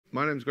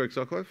My name is Greg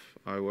Sutcliffe.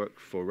 I work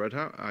for Red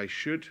Hat. I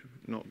should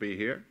not be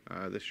here.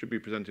 This should be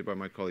presented by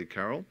my colleague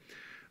Carol.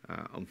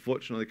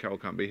 Unfortunately, Carol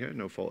can't be here,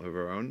 no fault of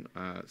her own.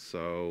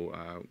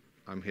 So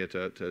I'm here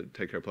to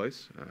take her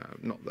place.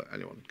 Not that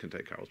anyone can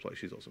take Carol's place,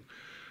 she's awesome.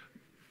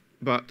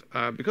 But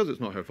because it's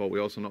not her fault,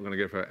 we're also not going to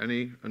give her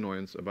any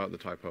annoyance about the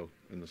typo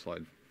in the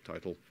slide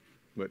title,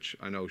 which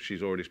I know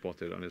she's already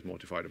spotted and is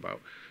mortified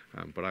about,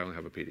 but I only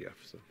have a PDF.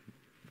 So.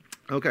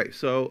 Okay,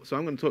 so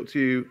I'm going to talk to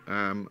you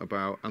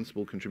about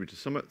Ansible Contributor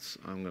Summits.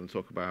 I'm going to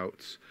talk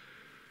about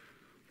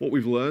what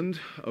we've learned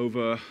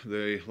over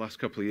the last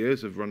couple of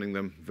years of running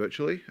them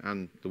virtually,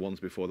 and the ones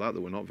before that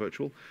were not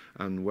virtual,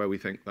 and where we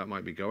think that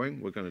might be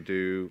going. We're going to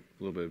do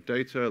a little bit of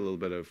data, a little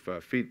bit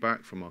of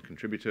feedback from our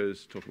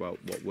contributors, talk about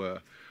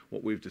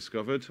what we've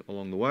discovered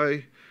along the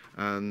way,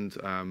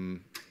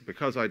 and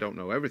because I don't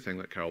know everything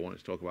that Carol wanted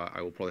to talk about,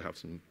 I will probably have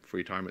some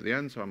free time at the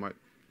end, so I might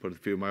put a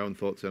few of my own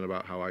thoughts in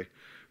about how I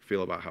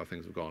feel about how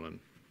things have gone and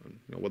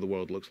you know, what the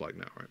world looks like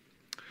now,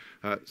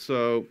 right?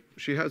 So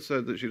she has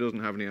said that she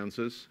doesn't have any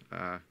answers.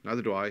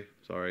 Neither do I,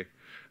 sorry.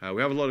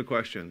 We have a lot of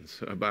questions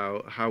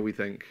about how we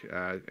think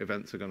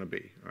events are going to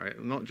be, right?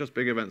 Not just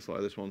big events like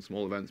this one,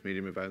 small events,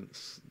 medium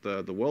events.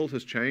 The world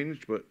has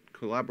changed, but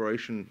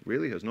collaboration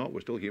really has not.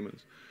 We're still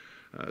humans.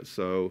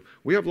 So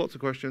we have lots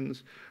of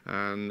questions,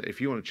 and if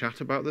you want to chat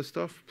about this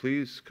stuff,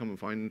 please come and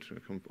find.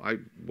 I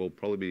will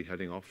probably be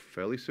heading off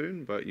fairly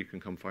soon, but you can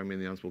come find me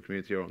in the Ansible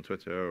community or on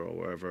Twitter or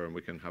wherever, and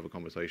we can have a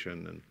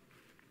conversation. And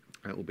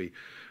it will be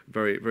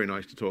very, very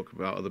nice to talk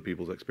about other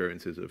people's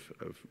experiences of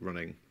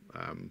running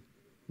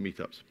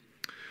meetups.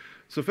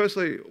 So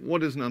firstly,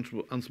 what is an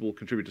Ansible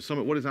Contributor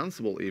Summit? What is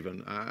Ansible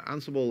even?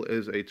 Ansible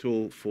is a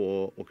tool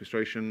for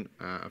orchestration,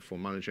 for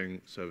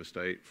managing server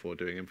state, for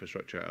doing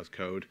infrastructure as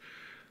code.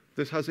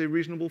 This has a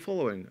reasonable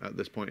following at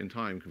this point in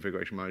time.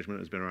 Configuration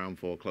management has been around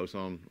for close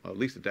on at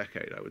least a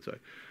decade, I would say.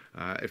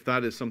 If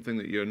that is something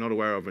that you're not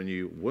aware of and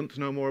you want to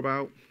know more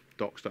about,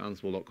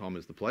 docs.ansible.com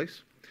is the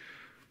place.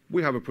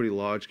 We have a pretty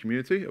large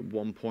community. At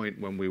one point,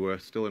 when we were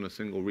still in a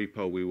single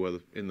repo, we were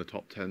in the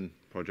top 10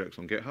 projects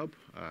on GitHub.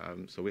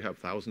 So we have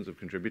thousands of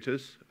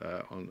contributors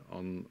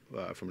from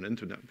an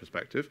internet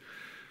perspective.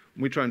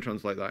 We try and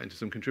translate that into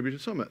some contributor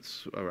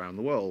summits around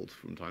the world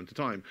from time to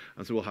time.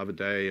 And so we'll have a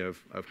day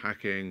of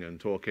hacking and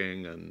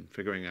talking and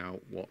figuring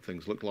out what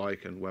things look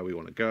like and where we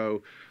want to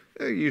go.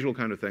 The usual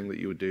kind of thing that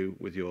you would do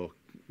with your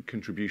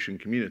contribution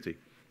community.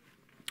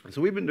 So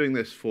we've been doing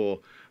this for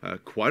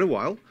quite a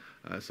while.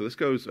 So this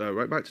goes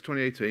right back to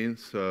 2018.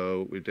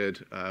 So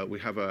we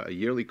have a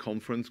yearly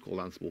conference called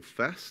Ansible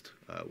Fest,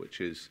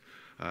 which is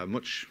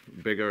much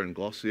bigger and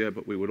glossier,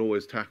 but we would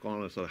always tack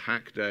on a sort of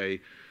hack day,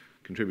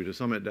 contributor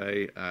summit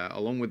day,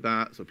 along with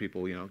that, so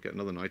people get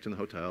another night in the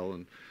hotel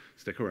and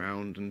stick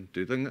around and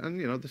do things.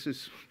 And this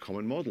is a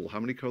common model.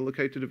 How many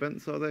co-located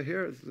events are there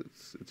here?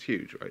 It's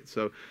huge, right?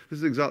 So this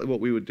is exactly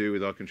what we would do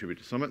with our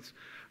contributor summits.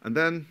 And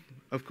then,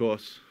 of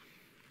course,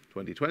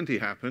 2020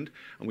 happened,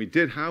 and we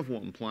did have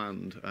one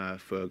planned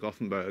for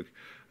Gothenburg,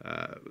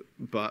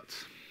 but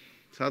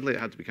sadly it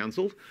had to be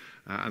cancelled.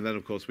 And then,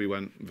 of course, we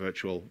went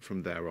virtual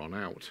from there on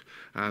out.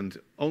 And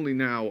only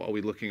now are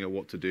we looking at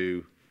what to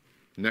do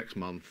next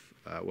month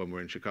when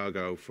we're in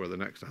Chicago for the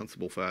next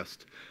Ansible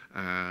Fest.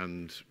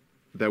 And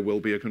there will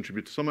be a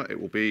contributor summit. It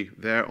will be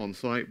there on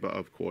site, but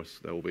of course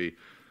there will be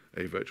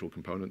a virtual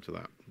component to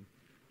that.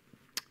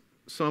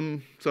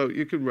 So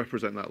you could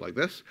represent that like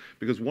this,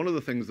 because one of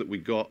the things that we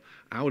got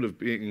out of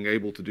being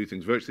able to do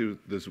things virtually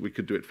is we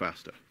could do it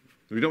faster.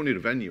 We don't need a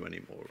venue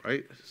anymore,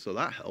 right? So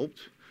that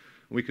helped.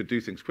 We could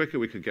do things quicker.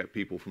 We could get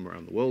people from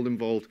around the world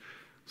involved.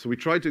 So we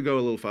tried to go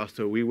a little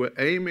faster. We were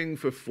aiming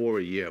for 4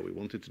 a year. We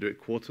wanted to do it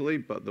quarterly,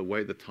 but the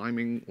way the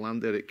timing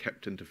landed, it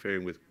kept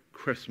interfering with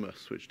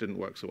Christmas, which didn't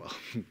work so well.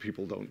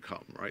 People don't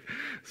come, right?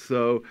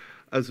 So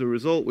as a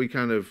result, we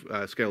kind of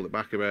scaled it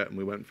back a bit, and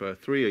we went for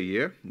 3 a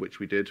year, which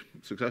we did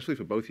successfully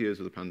for both years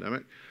of the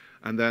pandemic.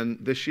 And then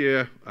this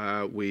year,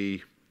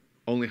 we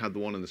only had the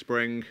one in the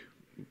spring.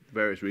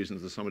 Various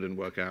reasons, the summer didn't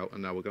work out,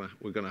 and now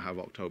we're gonna have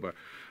October,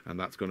 and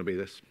that's going to be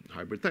this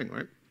hybrid thing,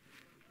 right?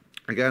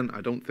 Again,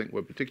 I don't think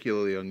we're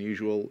particularly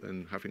unusual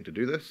in having to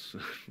do this.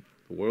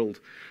 The world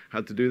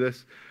had to do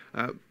this,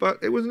 but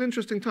it was an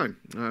interesting time.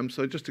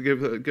 So just to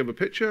give a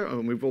picture,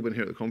 we've all been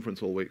here at the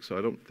conference all week, so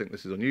I don't think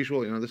this is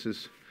unusual.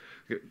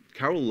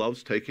 Carol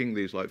loves taking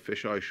these like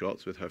fisheye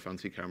shots with her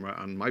fancy camera,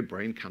 and my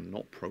brain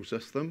cannot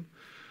process them.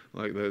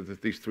 Like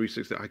these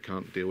 360, I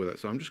can't deal with it.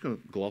 So I'm just going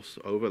to gloss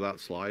over that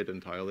slide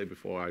entirely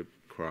before I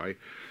cry.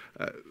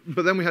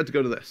 But then we had to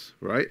go to this,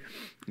 right?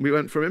 We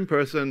went from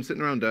in-person,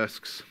 sitting around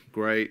desks,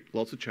 great,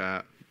 lots of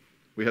chat.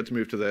 We had to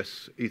move to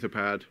this,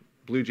 Etherpad.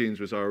 BlueJeans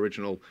was our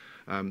original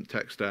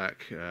tech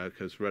stack,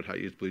 because Red Hat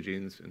used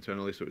BlueJeans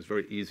internally, so it was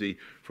very easy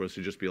for us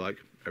to just be like,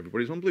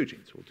 everybody's on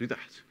BlueJeans, we'll do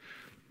that.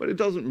 But it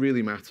doesn't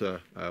really matter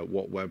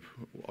what web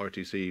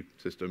RTC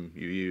system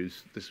you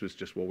use. This was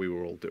just what we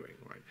were all doing,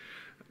 right?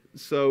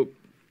 So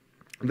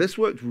this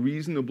worked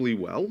reasonably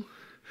well.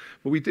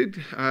 But we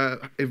did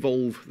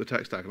evolve the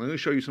tech stack, and I'm going to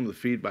show you some of the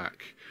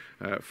feedback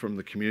from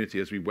the community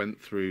as we went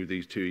through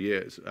these 2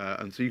 years.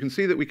 And so you can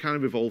see that we kind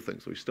of evolved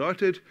things. So we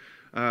started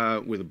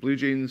with a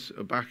BlueJeans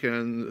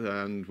backend,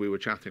 and we were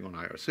chatting on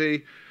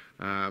IRC.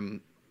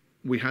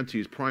 We had to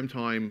use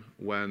Primetime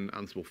when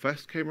Ansible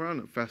Fest came around,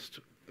 and Fest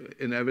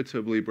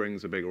inevitably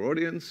brings a bigger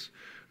audience,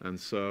 and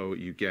so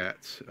you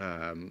get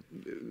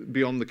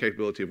beyond the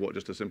capability of what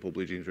just a simple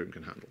BlueJeans room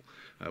can handle.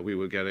 We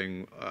were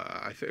getting,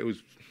 I think it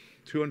was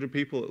 200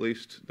 people at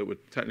least that were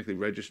technically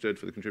registered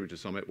for the Contributor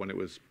Summit when it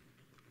was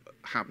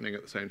happening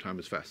at the same time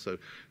as Fest. So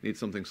need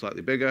something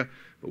slightly bigger,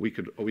 but we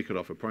could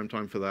offer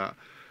Primetime for that.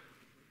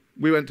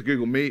 We went to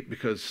Google Meet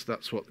because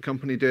that's what the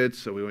company did,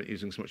 so we weren't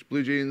using so much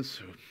BlueJeans.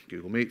 So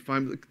Google Meet,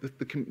 fine.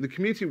 The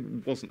community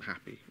wasn't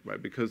happy,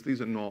 right? Because these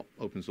are not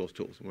open source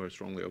tools, and we're a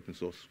strongly open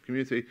source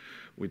community.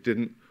 We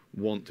didn't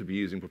want to be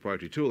using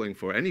proprietary tooling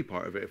for any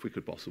part of it if we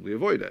could possibly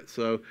avoid it.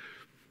 So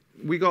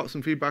we got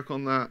some feedback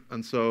on that,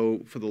 and so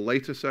for the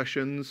later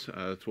sessions,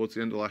 towards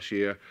the end of last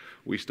year,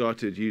 we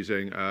started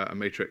using a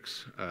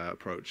matrix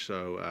approach.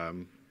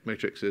 So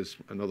Matrix is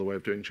another way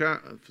of doing chat.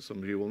 For some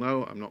of you will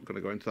know, I'm not going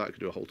to go into that. I could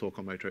do a whole talk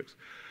on Matrix.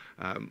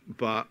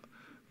 But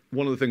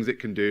one of the things it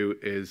can do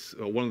is,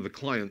 or one of the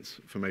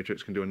clients for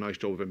Matrix can do a nice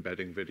job of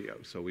embedding video.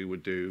 So we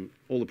would do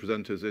all the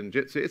presenters in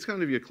Jitsi. It's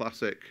kind of your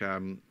classic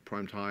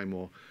Primetime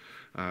or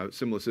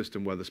similar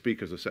system where the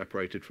speakers are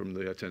separated from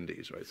the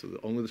attendees, right? So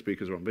only the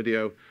speakers are on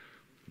video.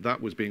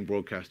 That was being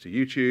broadcast to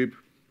YouTube.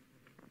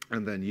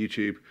 And then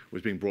YouTube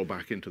was being brought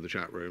back into the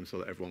chat room so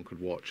that everyone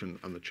could watch, and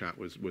the chat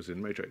was in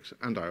Matrix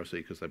and IRC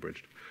because they're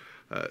bridged.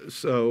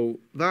 So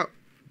that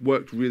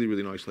worked really,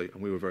 really nicely,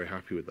 and we were very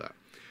happy with that.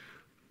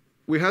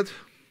 We had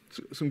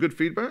some good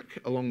feedback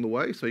along the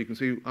way. So you can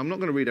see, I'm not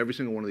going to read every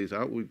single one of these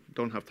out. We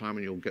don't have time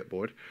and you'll get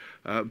bored.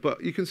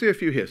 But you can see a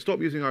few here.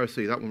 Stop using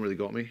IRC. That one really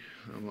got me.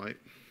 I'm like,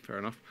 fair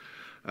enough.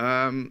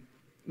 The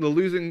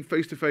losing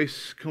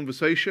face-to-face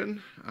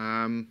conversation,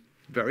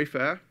 very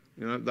fair.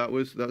 You know,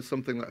 that's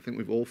something that I think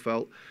we've all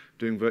felt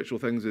doing virtual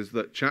things, is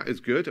that chat is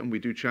good, and we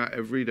do chat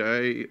every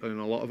day in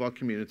a lot of our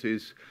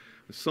communities.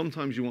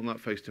 Sometimes you want that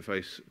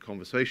face-to-face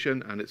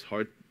conversation, and it's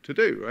hard to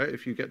do, right?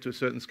 If you get to a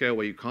certain scale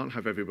where you can't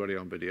have everybody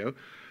on video,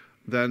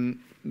 then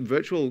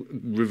virtual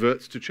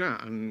reverts to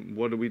chat. And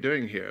what are we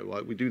doing here?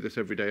 Like, we do this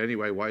every day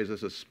anyway. Why is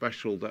this a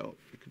special day?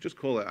 You could just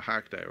call it a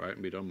hack day, right,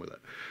 and be done with it.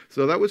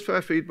 So that was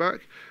fair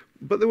feedback.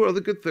 But there were other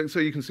good things. So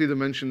you can see the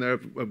mention there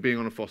of being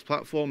on a FOSS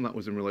platform. That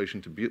was in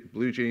relation to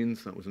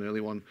BlueJeans. That was an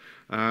early one.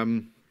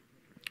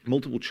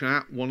 Multiple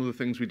chat. One of the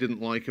things we didn't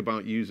like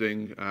about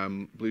using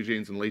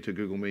BlueJeans and later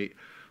Google Meet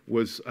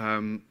was,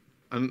 and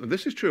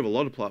this is true of a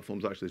lot of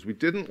platforms actually, is we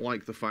didn't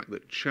like the fact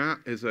that chat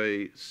is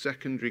a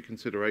secondary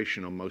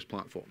consideration on most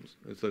platforms.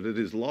 It's that it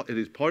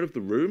is part of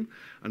the room,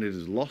 and it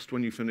is lost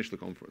when you finish the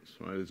conference,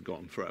 right? It's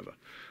gone forever.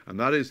 And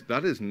that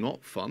is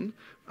not fun.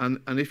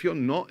 And if you're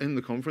not in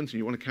the conference and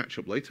you want to catch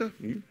up later,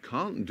 you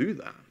can't do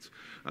that.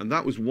 And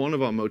that was one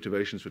of our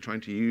motivations for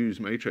trying to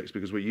use Matrix,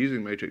 because we're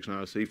using Matrix and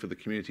IRC for the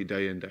community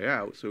day in, day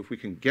out. So if we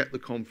can get the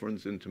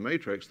conference into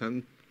Matrix,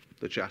 then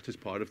the chat is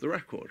part of the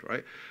record,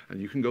 right?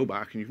 And you can go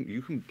back and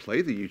you can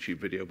play the YouTube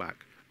video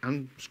back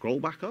and scroll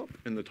back up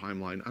in the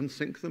timeline and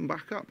sync them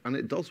back up. And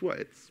it does work.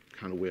 It's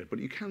kind of weird, but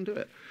you can do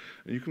it.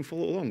 And you can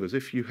follow along as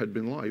if you had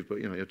been live, but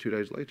you're 2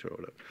 days later or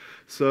whatever.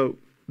 So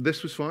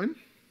this was fine.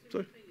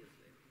 So,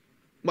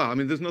 well, I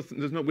mean, we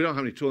don't have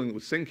any tooling that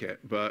would sync it,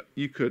 but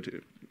you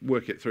could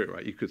work it through,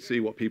 right? You could see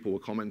what people were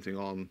commenting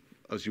on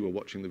as you were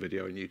watching the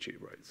video on YouTube,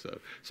 right? So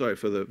sorry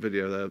for the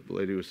video there. The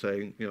lady was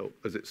saying,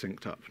 is it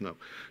synced up? No,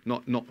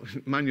 not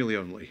manually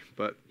only,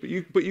 but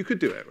you could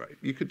do it, right?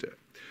 You could do it.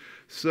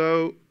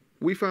 So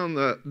we found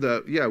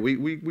that yeah,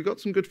 we got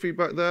some good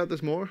feedback there.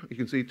 There's more. You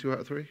can see 2 out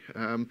of 3.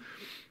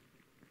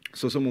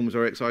 So someone was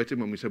very excited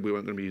when we said we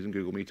weren't going to be using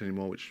Google Meet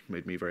anymore, which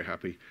made me very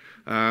happy.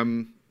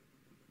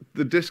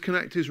 The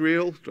disconnect is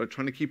real.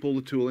 Trying to keep all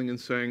the tooling in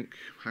sync,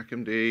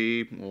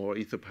 HackMD or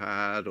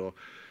Etherpad or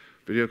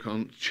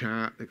VideoCon,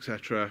 chat,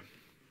 etc.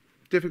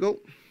 Difficult,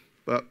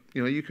 but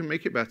you can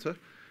make it better.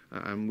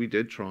 And we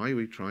did try.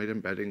 We tried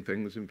embedding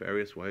things in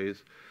various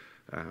ways.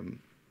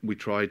 We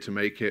tried to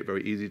make it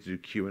very easy to do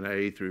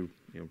Q&A through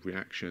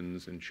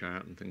reactions and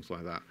chat and things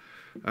like that.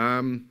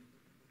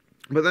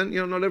 But then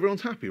not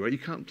everyone's happy, right? You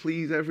can't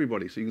please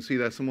everybody. So you can see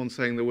there someone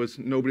saying there was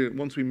nobody.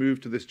 Once we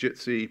moved to this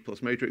Jitsi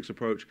plus Matrix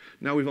approach,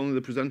 now we've only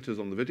the presenters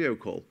on the video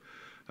call.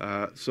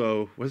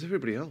 So where's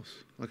everybody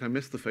else? Like, I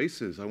miss the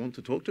faces. I want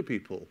to talk to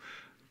people,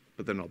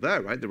 but they're not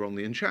there, right? They're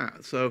only in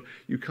chat. So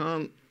you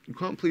can't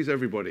please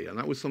everybody, and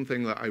that was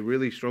something that I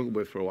really struggled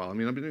with for a while. I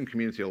mean, I've been doing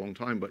community a long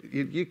time, but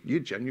you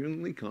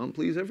genuinely can't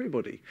please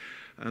everybody,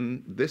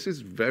 and this is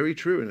very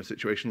true in a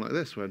situation like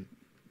this when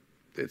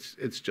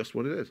it's just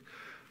what it is.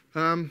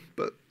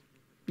 But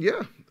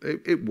yeah,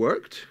 it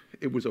worked.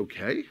 It was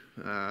okay.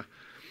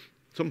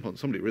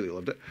 Somebody really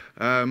loved it.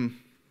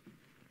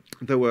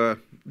 There were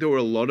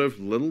a lot of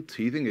little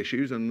teething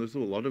issues, and there's a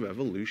lot of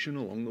evolution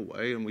along the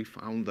way, and we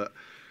found that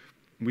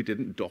We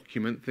didn't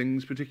document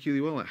things particularly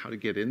well, like how to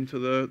get into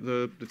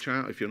the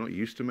chat. If you're not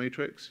used to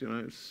Matrix,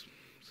 it's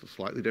a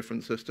slightly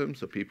different system,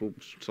 so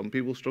some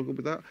people struggled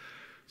with that.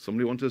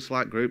 Somebody wanted a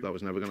Slack group, that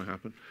was never going to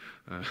happen.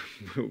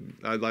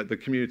 The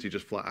community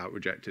just flat out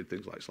rejected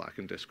things like Slack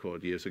and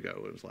Discord years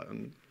ago. It was like,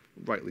 and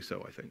rightly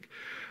so, I think.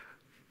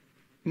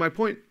 My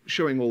point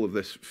showing all of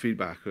this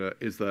feedback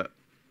is that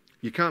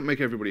you can't make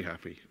everybody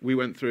happy. We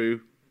went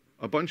through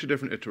a bunch of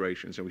different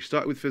iterations, and we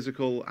started with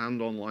physical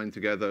and online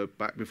together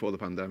back before the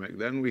pandemic.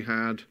 Then we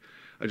had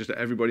just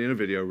everybody in a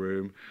video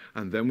room,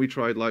 and then we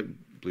tried like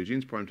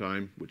BlueJeans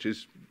Primetime, which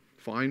is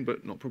fine,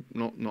 but not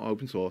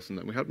open source. And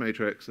then we had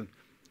Matrix, and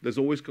there's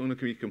always going to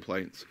be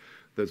complaints.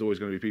 There's always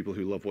going to be people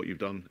who love what you've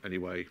done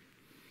anyway.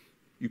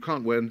 You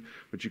can't win,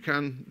 but you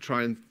can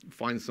try and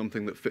find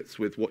something that fits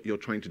with what you're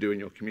trying to do in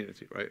your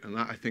community, right? And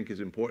that, I think, is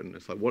important.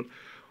 It's like,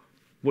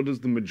 what does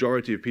the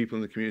majority of people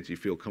in the community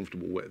feel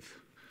comfortable with?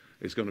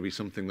 Is going to be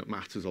something that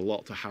matters a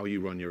lot to how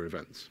you run your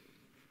events.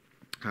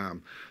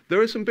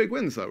 There are some big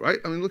wins, though, right?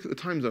 I mean, look at the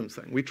time zones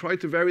thing. We tried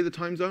to vary the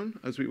time zone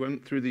as we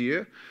went through the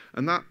year,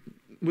 and that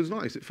was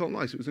nice. It felt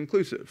nice. It was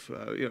inclusive.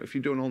 If you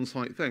do an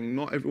on-site thing,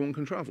 not everyone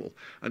can travel.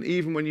 And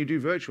even when you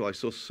do virtual, I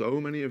saw so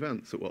many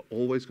events that were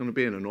always going to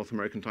be in a North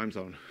American time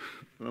zone.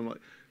 And I'm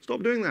like,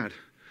 stop doing that.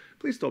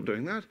 Please stop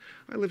doing that.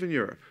 I live in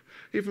Europe.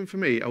 Even for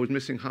me, I was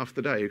missing half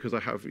the day because I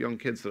have young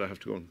kids that I have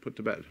to go and put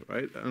to bed,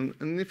 right?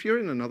 And if you're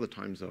in another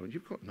time zone,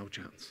 you've got no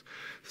chance.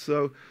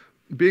 So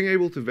being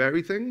able to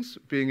vary things,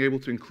 being able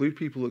to include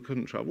people that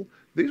couldn't travel,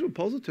 these were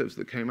positives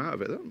that came out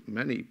of it. There aren't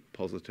many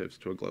positives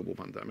to a global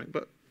pandemic,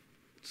 but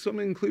some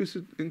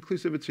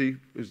inclusivity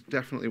is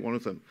definitely one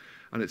of them.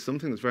 And it's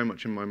something that's very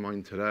much in my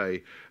mind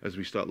today as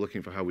we start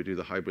looking for how we do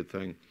the hybrid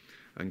thing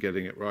and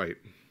getting it right.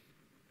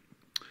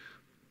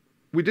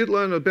 We did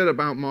learn a bit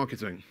about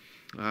marketing.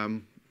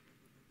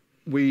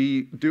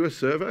 We do a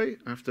survey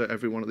after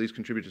every one of these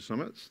contributor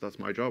summits. That's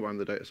my job. I'm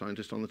the data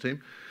scientist on the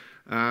team.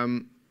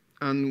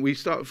 And we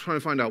start trying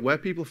to find out where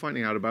people are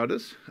finding out about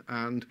us.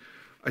 And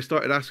I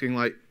started asking,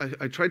 like,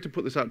 I tried to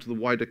put this out to the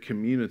wider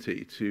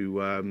community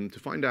to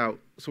find out,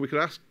 so we could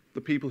ask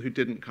the people who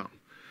didn't come.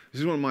 This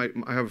is one of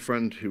I have a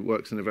friend who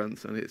works in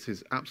events, and it's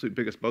his absolute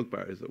biggest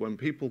bugbear is that when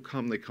people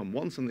come, they come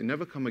once and they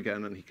never come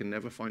again, and he can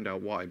never find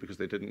out why, because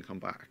they didn't come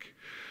back.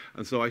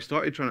 And so I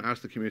started trying to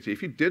ask the community,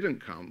 if you didn't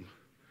come,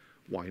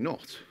 why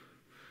not?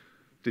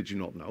 Did you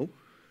not know?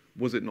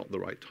 Was it not the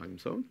right time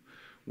zone?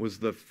 Was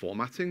the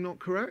formatting not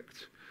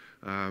correct?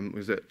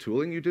 Was it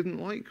tooling you didn't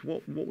like?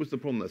 What was the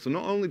problem there? So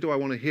not only do I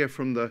want to hear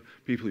from the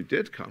people who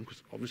did come,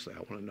 because obviously I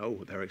want to know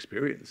what their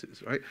experience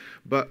is, right?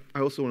 But I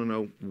also want to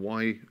know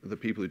why the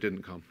people who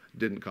didn't come.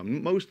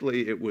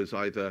 Mostly it was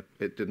either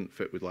it didn't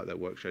fit with like their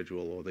work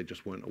schedule, or they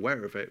just weren't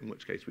aware of it, in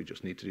which case we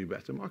just need to do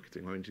better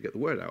marketing. We need to get the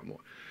word out more.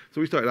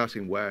 So we started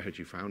asking, where had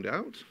you found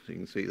out? So you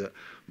can see that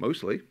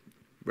mostly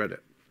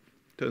Reddit.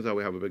 Turns out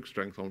we have a big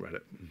strength on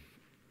Reddit.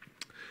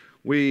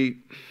 We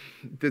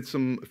did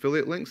some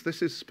affiliate links.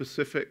 This is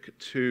specific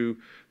to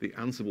the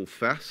Ansible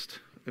Fest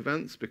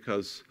events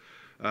because,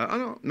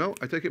 no,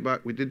 I take it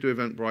back. We did do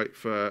Eventbrite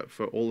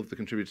for all of the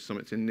contributor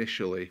summits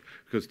initially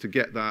because to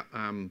get that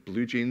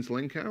BlueJeans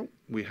link out,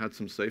 we had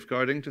some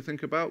safeguarding to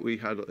think about. We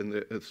had, at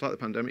the start of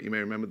the pandemic, you may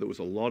remember there was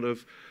a lot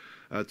of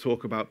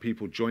talk about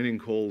people joining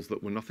calls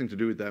that were nothing to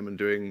do with them and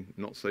doing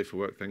not safe for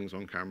work things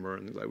on camera,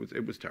 and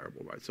it was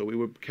terrible, right? So we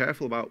were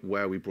careful about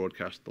where we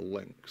broadcast the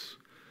links.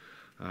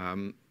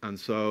 And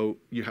so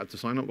you had to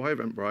sign up by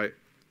Eventbrite,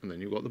 and then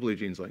you got the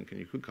BlueJeans link,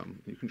 and you could come,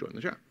 and you can join the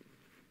chat.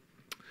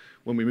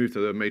 When we moved to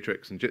the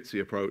Matrix and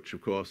Jitsi approach,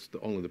 of course,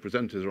 only the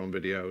presenters are on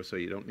video, so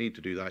you don't need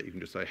to do that. You can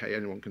just say, hey,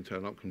 anyone can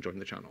turn up, can join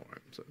the channel,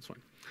 right? So it's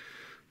fine.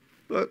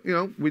 But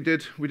we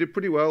did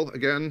pretty well.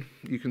 Again,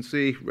 you can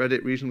see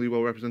Reddit reasonably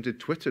well represented.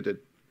 Twitter did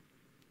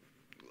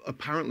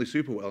apparently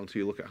super well until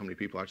you look at how many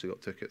people actually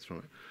got tickets from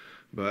it.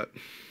 But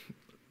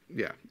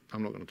yeah,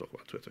 I'm not going to talk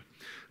about Twitter.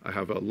 I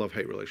have a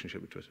love-hate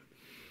relationship with Twitter.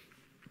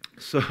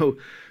 So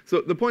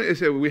the point is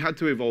here, we had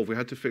to evolve. We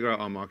had to figure out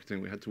our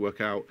marketing. We had to work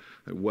out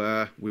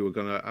where we were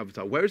going to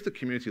advertise. Where is the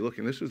community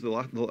looking? This was the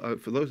last,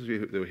 for those of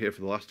you who were here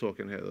for the last talk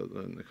in here,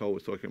 Nicole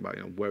was talking about,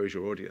 where is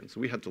your audience? So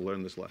we had to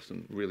learn this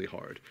lesson really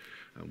hard.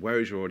 Where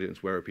is your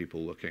audience? Where are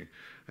people looking?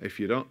 If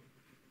you don't,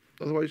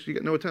 otherwise you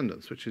get no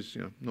attendance, which is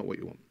not what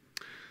you want.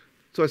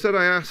 So I said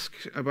I ask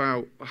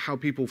about how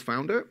people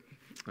found it.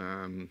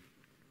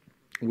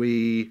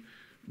 We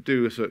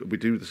do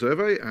the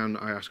survey, and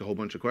I ask a whole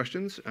bunch of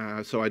questions.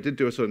 So I did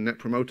do a sort of net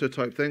promoter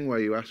type thing where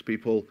you ask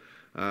people,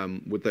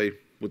 would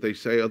they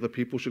say other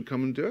people should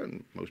come and do it?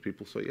 And most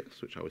people say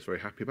yes, which I was very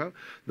happy about.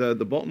 The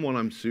bottom one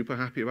I'm super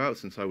happy about,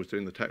 since I was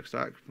doing the tech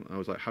stack. I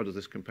was like, how does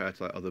this compare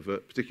to like other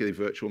particularly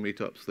virtual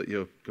meetups that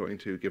you're going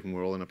to, given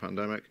we're all in a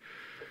pandemic?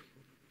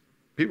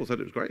 People said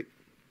it was great.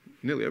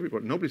 Nearly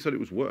everybody. Nobody said it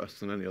was worse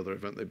than any other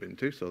event they've been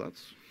to, so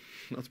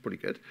that's pretty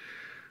good.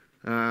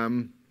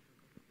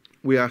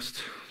 We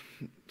asked.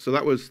 So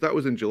that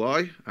was in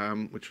July,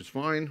 which was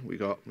fine. We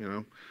got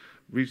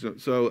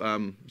So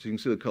you can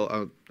see the color.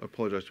 I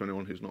apologize to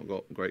anyone who's not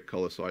got great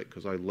color sight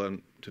because I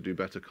learned to do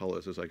better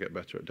colors as I get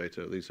better at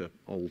data. These are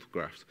old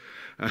graphs.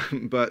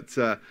 But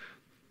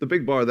the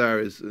big bar there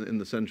is in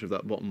the center of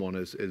that bottom one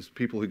is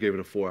people who gave it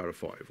a 4 out of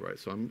 5, right?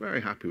 So I'm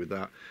very happy with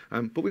that.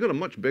 But we got a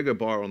much bigger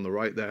bar on the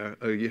right there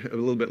a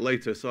little bit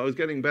later. So I was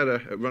getting better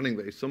at running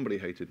these. Somebody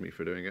hated me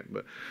for doing it,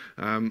 but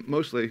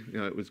mostly,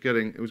 it was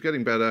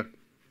getting better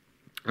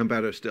and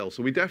better still.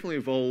 So we definitely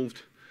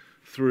evolved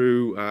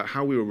through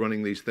how we were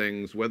running these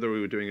things, whether we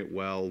were doing it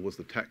well, was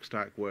the tech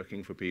stack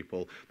working for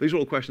people. These are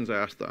all questions I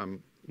asked that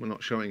we're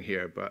not showing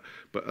here, but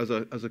as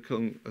a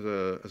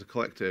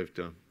collective,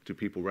 do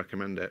people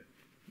recommend it?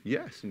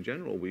 Yes, in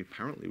general, we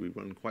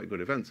run quite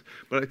good events.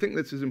 But I think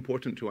this is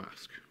important to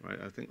ask, right?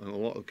 I think in a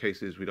lot of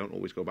cases, we don't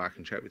always go back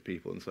and check with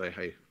people and say,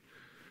 hey,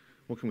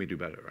 what can we do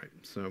better, right?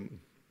 So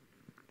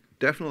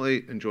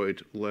definitely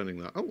enjoyed learning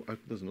that. Oh,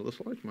 there's another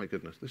slide. My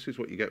goodness, this is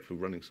what you get for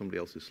running somebody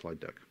else's slide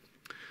deck.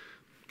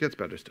 Gets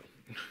better still.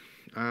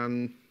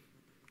 And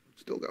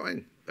still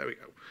going. There we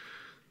go.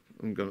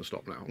 I'm going to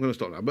stop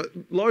now. But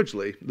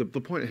largely, the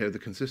point here, the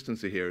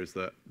consistency here is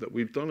that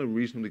we've done a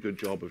reasonably good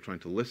job of trying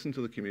to listen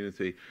to the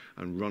community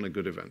and run a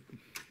good event.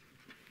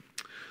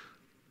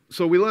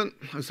 So we learned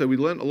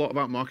a lot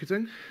about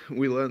marketing.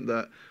 We learned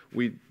that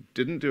we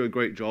didn't do a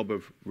great job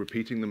of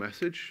repeating the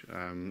message.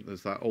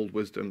 There's that old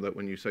wisdom that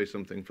when you say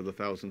something for the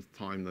 1000th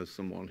time, there's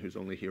someone who's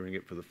only hearing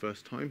it for the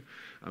first time.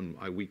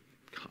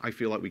 I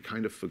feel like we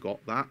kind of forgot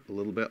that a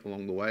little bit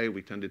along the way.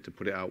 We tended to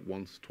put it out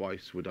once,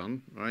 twice, we're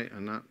done, right?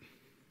 And that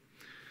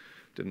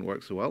didn't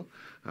work so well.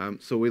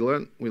 So we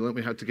learned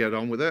we had to get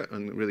on with it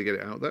and really get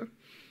it out there.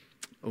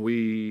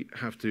 We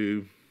have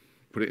to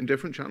put it in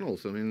different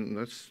channels. I mean,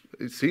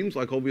 it seems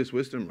like obvious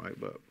wisdom, right?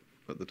 But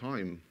at the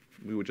time,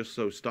 we were just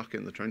so stuck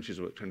in the trenches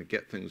of trying to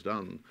get things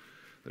done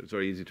that it's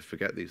very easy to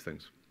forget these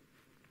things.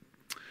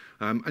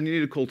 And you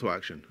need a call to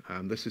action.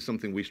 This is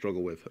something we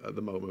struggle with at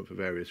the moment for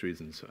various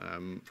reasons.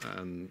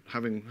 And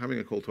having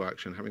a call to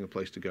action, having a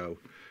place to go,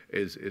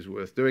 is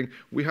worth doing.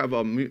 We have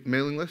our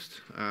mailing list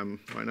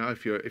right now.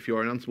 If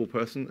you're an Ansible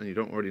person and you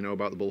don't already know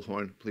about the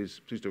Bullhorn, please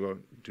do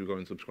go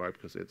and subscribe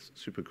because it's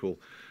super cool.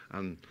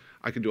 And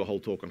I could do a whole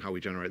talk on how we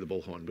generate the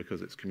Bullhorn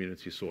because it's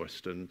community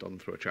sourced and done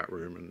through a chat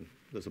room and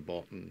there's a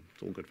bot and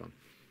it's all good fun.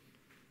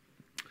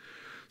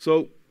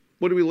 So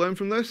what do we learn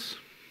from this?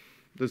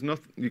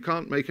 You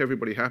can't make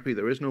everybody happy.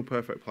 There is no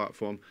perfect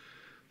platform.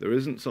 There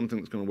isn't something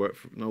that's going to work.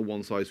 No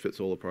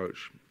one-size-fits-all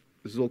approach.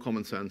 This is all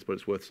common sense, but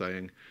it's worth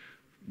saying.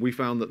 We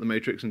found that the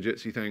Matrix and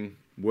Jitsi thing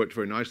worked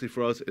very nicely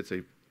for us. It's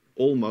a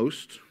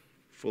almost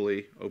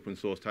fully open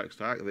source tech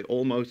stack. The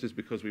almost is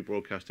because we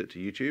broadcast it to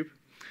YouTube.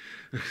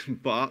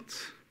 But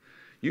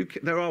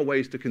there are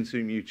ways to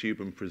consume YouTube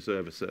and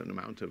preserve a certain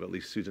amount of at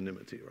least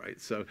pseudonymity,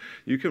 right? So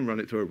you can run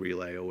it to a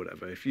relay or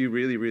whatever. If you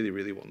really, really,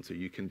 really want to,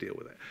 you can deal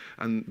with it.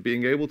 And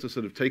being able to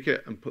sort of take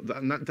it and put that,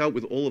 and that dealt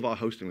with all of our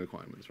hosting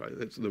requirements, right?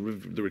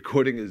 The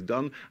recording is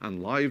done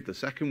and live the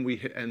second we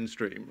hit end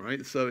stream,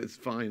 right? So it's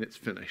fine, it's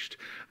finished.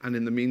 And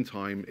in the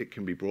meantime, it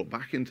can be brought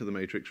back into the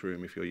Matrix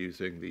room if you're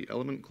using the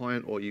Element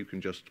client, or you can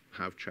just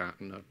have chat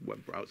and a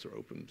web browser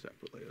open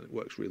separately, and it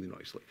works really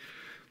nicely.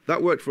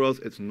 That worked for us.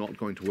 It's not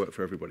going to work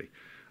for everybody.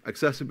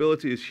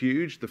 Accessibility is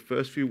huge. The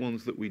first few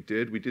ones that we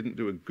didn't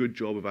do a good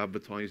job of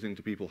advertising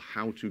to people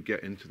how to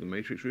get into the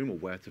Matrix room or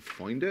where to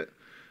find it.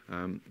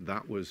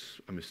 That was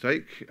a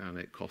mistake, and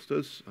it cost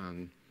us.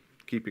 And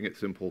keeping it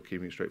simple,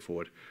 keeping it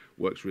straightforward,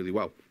 works really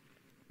well.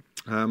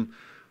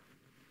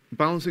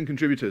 Balancing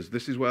contributors.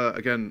 This is where,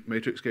 again,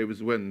 Matrix gave us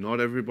the win. Not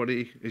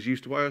everybody is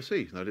used to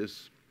IRC. That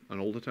is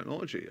an older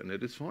technology, and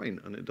it is fine,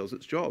 and it does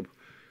its job.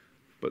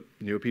 But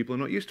newer people are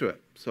not used to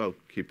it. So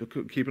keep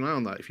an eye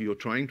on that. If you're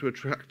trying to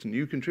attract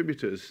new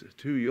contributors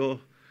to your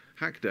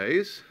hack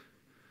days,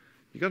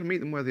 you've got to meet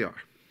them where they are.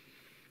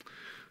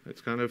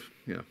 It's kind of,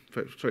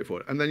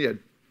 straightforward. And then,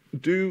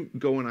 do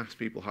go and ask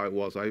people how it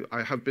was.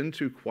 I have been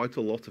to quite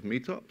a lot of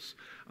meetups,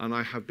 and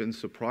I have been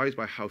surprised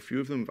by how few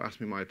of them have asked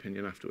me my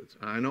opinion afterwards.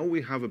 And I know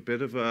we have a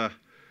bit of a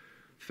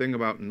thing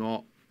about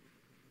not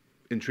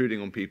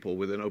intruding on people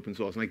within open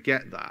source, and I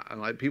get that.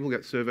 And like people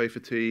get survey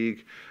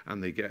fatigue,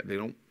 and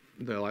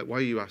they're like, why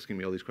are you asking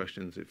me all these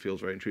questions? It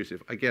feels very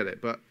intrusive. I get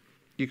it, but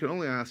you can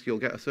only ask. You'll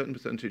get a certain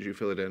percentage, you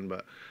fill it in,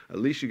 but at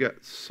least you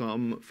get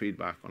some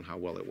feedback on how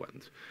well it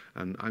went.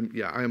 And I'm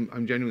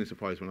genuinely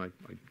surprised when I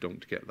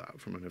don't get that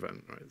from an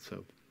event, right?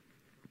 So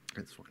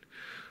it's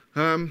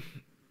fine.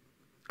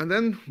 And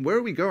then where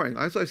are we going?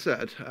 As I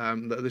said,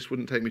 this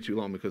wouldn't take me too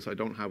long because I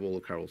don't have all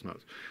of Carol's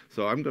notes.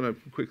 So I'm going to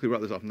quickly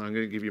wrap this up, and I'm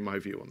going to give you my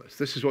view on this.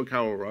 This is what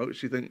Carol wrote.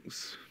 She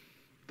thinks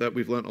that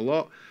we've learned a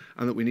lot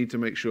and that we need to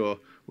make sure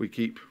we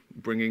keep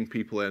bringing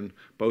people in,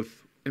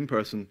 both in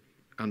person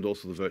and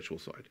also the virtual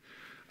side.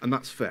 And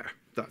that's fair.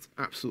 That's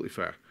absolutely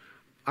fair.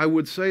 I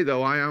would say,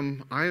 though, I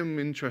am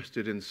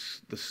interested in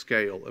the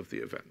scale of the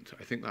event.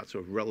 I think that's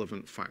a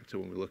relevant factor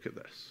when we look at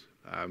this.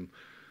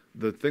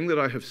 The thing that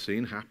I have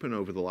seen happen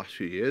over the last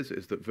few years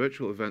is that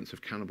virtual events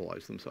have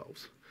cannibalized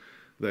themselves.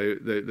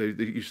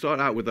 You start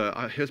out with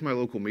here's my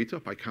local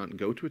meetup. I can't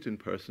go to it in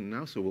person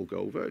now, so we'll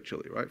go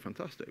virtually, right?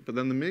 Fantastic. But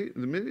then the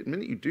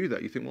minute you do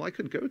that, you think, well, I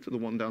could go to the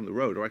one down the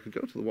road, or I could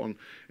go to the one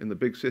in the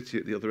big city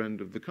at the other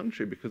end of the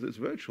country because it's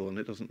virtual and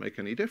it doesn't make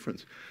any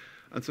difference.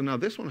 And so now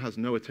this one has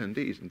no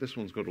attendees, and this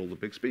one's got all the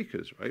big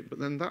speakers, right? But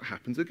then that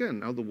happens again.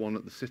 Now the one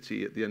at the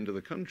city at the end of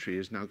the country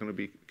is now going to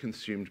be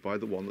consumed by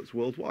the one that's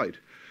worldwide.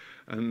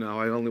 And now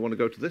I only want to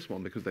go to this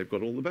one because they've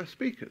got all the best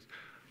speakers.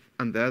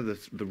 And there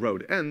the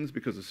road ends,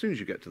 because as soon as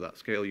you get to that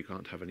scale, you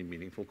can't have any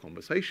meaningful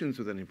conversations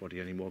with anybody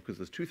anymore because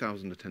there's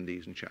 2,000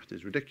 attendees and chat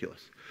is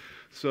ridiculous.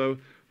 So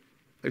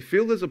I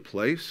feel there's a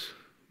place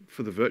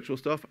for the virtual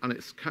stuff, and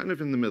it's kind of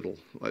in the middle.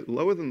 Like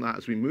lower than that,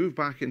 as we move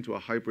back into a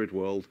hybrid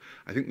world,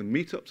 I think the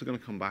meetups are going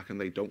to come back and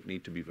they don't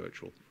need to be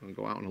virtual. I'm going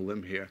to go out on a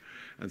limb here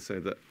and say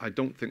that I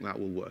don't think that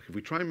will work. If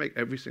we try and make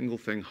every single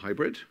thing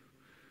hybrid,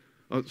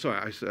 oh, sorry,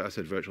 I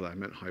said virtual, I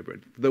meant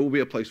hybrid. There will be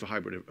a place for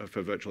hybrid,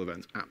 for virtual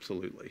events,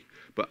 absolutely.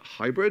 But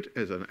hybrid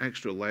is an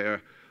extra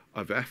layer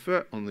of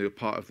effort on the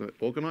part of the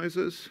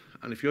organizers.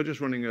 And if you're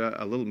just running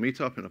a little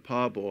meetup in a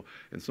pub or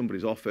in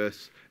somebody's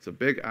office, it's a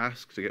big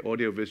ask to get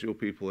audio-visual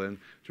people in,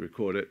 to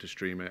record it, to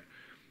stream it.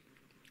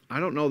 I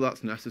don't know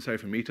that's necessary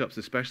for meetups,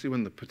 especially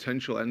when the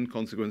potential end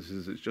consequences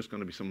is it's just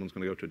going to be someone's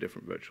going to go to a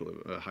different virtual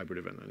hybrid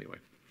event anyway.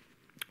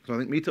 So I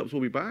think meetups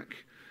will be back.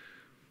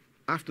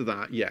 After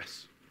that,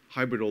 yes,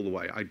 hybrid all the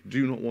way. I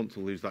do not want to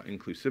lose that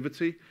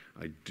inclusivity.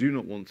 I do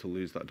not want to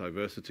lose that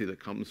diversity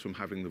that comes from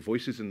having the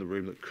voices in the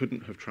room that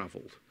couldn't have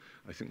traveled.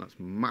 I think that's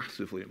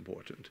massively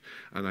important.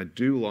 And I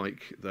do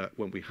like that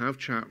when we have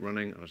chat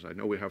running, as I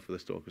know we have for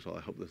this talk as well,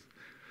 I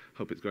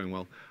hope it's going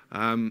well,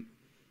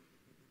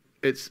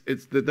 it's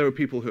that there are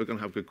people who are going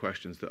to have good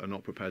questions that are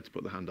not prepared to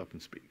put their hand up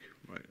and speak,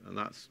 right? And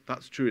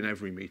that's true in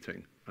every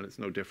meeting, and it's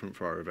no different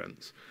for our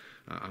events.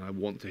 And I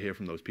want to hear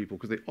from those people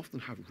because they often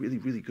have really,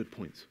 really good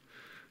points.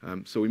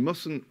 So we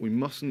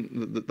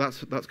mustn't,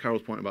 that's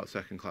Carol's point about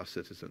second-class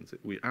citizens.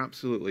 We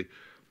absolutely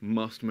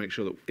must make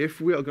sure that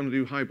if we are going to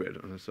do hybrid,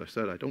 and as I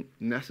said, I don't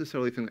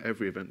necessarily think that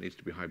every event needs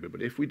to be hybrid,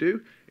 but if we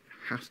do, it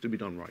has to be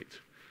done right.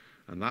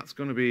 And that's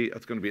going to be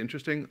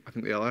interesting. I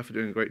think the LF are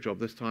doing a great job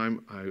this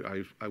time.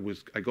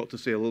 I got to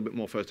see a little bit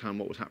more firsthand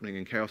what was happening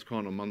in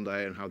ChaosCon on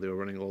Monday and how they were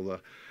running all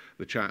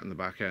the chat in the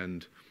back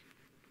end.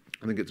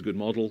 I think it's a good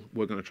model.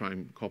 We're going to try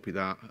and copy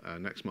that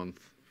next month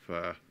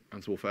for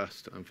Ansible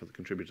Fest and for the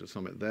Contributor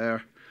Summit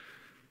there.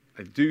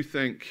 I do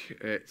think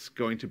it's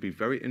going to be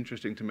very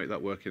interesting to make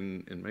that work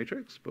in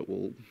Matrix, but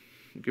we'll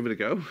give it a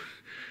go.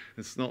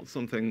 It's not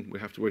something we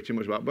have to worry too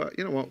much about, but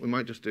you know what? We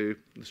might just do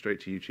the straight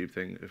to YouTube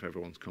thing if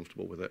everyone's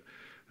comfortable with it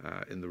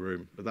in the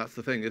room. But that's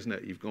the thing, isn't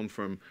it? You've gone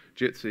from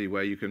Jitsi,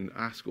 where you can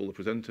ask all the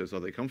presenters,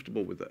 are they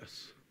comfortable with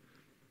this?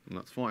 And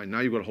that's fine. Now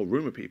you've got a whole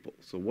room of people.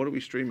 So what are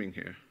we streaming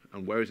here?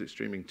 And where is it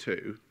streaming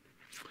to?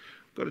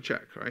 Got to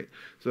check, right?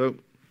 So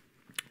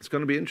it's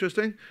going to be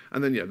interesting.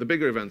 And then, yeah, the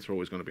bigger events are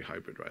always going to be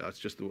hybrid, right?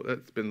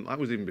 That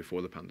was even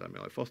before the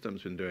pandemic. Like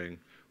FOSDEM's been doing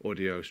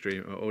audio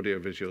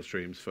visual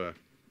streams for,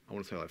 I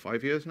want to say, like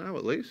 5 years now,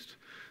 at least.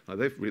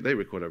 They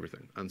record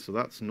everything. And so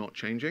that's not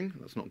changing.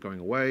 That's not going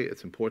away.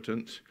 It's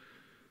important.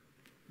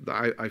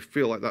 I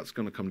feel like that's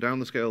going to come down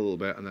the scale a little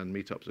bit, and then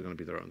meetups are going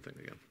to be their own thing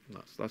again.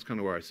 That's kind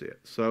of where I see it.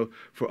 So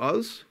for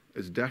us,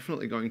 it's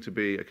definitely going to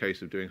be a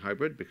case of doing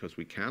hybrid because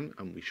we can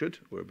and we should.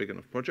 We're a big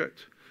enough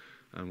project.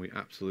 And we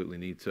absolutely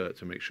need to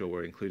make sure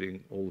we're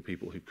including all the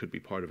people who could be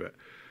part of it.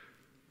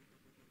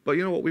 But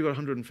you know what? We've got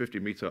 150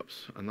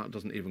 meetups, and that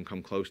doesn't even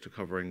come close to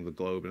covering the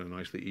globe in a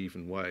nicely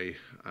even way.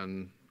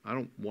 And I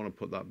don't want to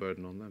put that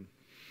burden on them.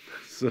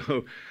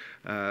 So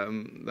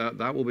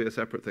that will be a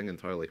separate thing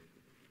entirely.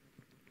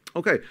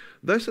 OK,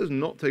 this has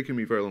not taken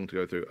me very long to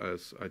go through,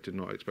 as I did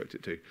not expect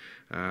it to.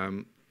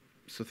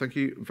 So thank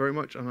you very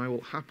much, and I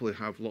will happily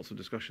have lots of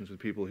discussions with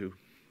people who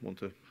want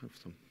to have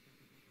some.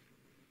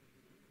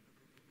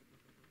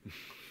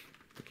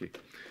 Thank you.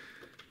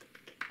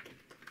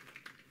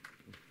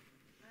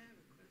 I have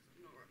a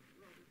question, or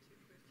rather two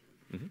questions.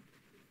 Mm-hmm.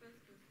 The first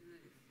question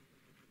is,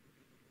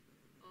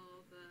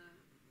 are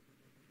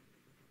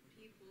the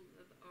people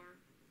that are,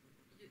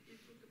 you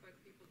talked about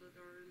people that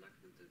are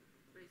reluctant to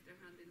raise their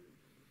hand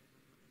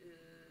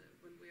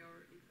when we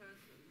are in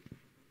person.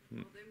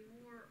 Are they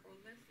more or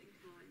less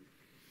inclined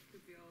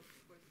to be asked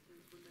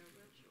questions when they're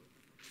virtual?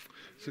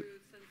 Have you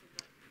a sense of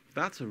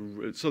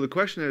that? So the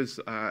question is,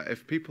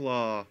 if people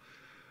are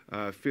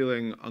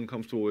feeling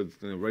uncomfortable with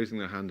raising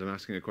their hand and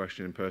asking a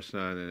question in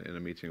person in a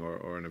meeting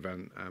or an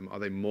event, are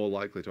they more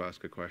likely to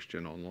ask a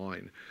question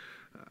online?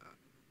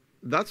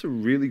 That's a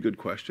really good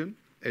question.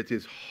 It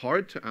is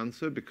hard to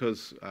answer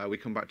because we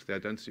come back to the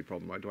identity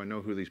problem, right? Do I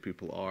know who these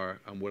people are,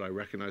 and would I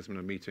recognize them in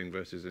a meeting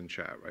versus in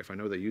chat, right? If I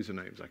know their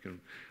usernames, I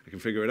can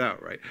figure it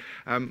out, right?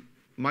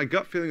 My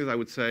gut feeling is I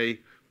would say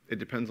it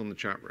depends on the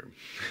chat room.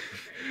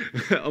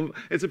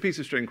 It's a piece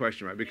of string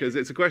question, right? Because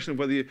it's a question of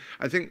whether you,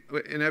 I think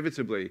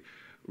inevitably,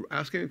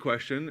 asking a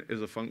question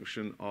is a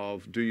function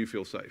of, do you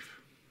feel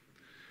safe?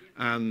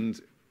 And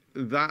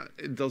that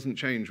it doesn't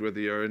change whether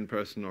you're in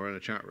person or in a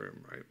chat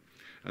room, right?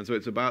 And so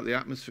it's about the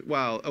atmosphere.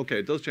 Well, okay,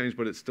 it does change,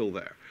 but it's still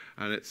there.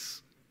 And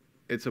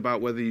it's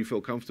about whether you feel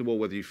comfortable,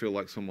 whether you feel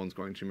like someone's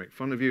going to make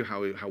fun of you,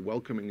 how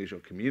welcoming is your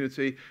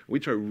community. We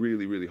try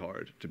really, really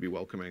hard to be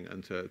welcoming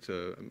and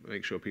to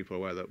make sure people are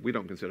aware that we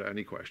don't consider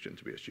any question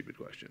to be a stupid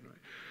question, right?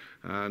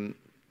 And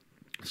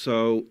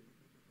so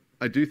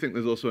I do think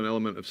there's also an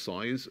element of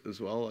size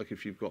as well. Like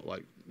if you've got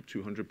like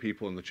 200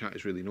 people and the chat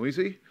is really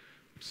noisy,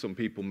 some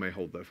people may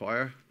hold their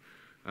fire.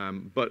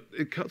 But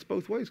it cuts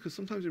both ways, because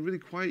sometimes you're really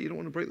quiet, you don't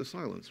want to break the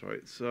silence,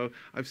 right? So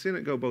I've seen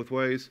it go both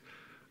ways.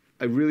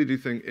 I really do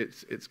think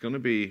it's going to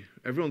be,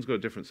 everyone's got a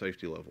different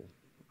safety level.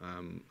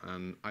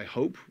 And I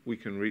hope we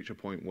can reach a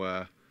point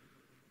where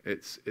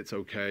it's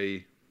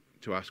okay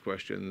to ask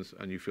questions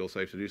and you feel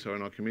safe to do so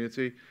in our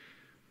community.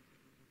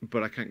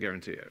 But I can't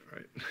guarantee it,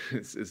 right?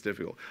 It's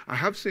difficult. I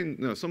have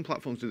seen, some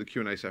platforms do the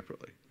Q&A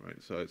separately,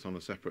 right? So it's on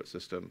a separate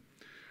system.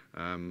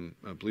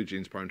 Blue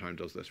Jeans Primetime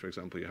does this, for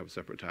example. You have a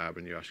separate tab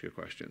and you ask your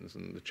questions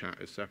and the chat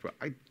is separate.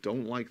 I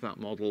don't like that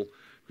model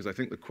because I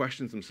think the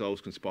questions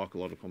themselves can spark a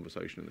lot of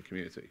conversation in the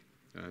community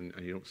and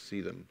you don't see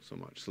them so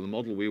much. So the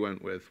model we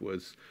went with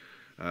was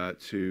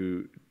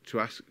to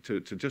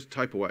just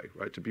type away,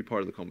 right, to be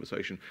part of the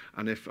conversation.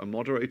 And if a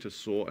moderator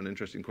saw an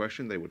interesting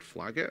question, they would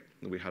flag it.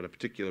 And we had a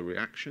particular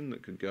reaction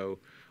that could go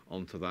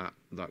onto that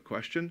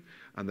question.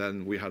 And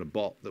then we had a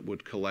bot that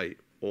would collate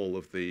all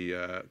of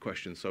the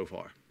questions so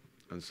far.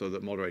 And so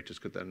that moderators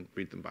could then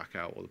read them back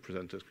out, or the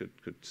presenters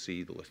could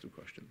see the list of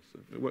questions. So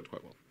it worked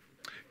quite well.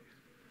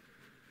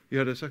 You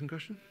had a second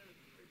question? The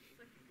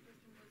second question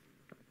was,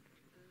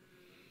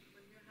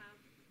 when you have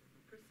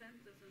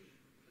presenters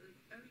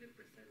and only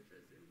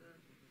presenters in the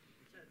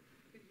chat,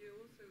 could you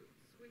also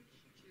switch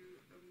to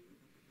a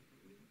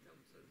meetup,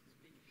 so to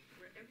speak,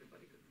 where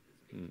everybody could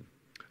speak?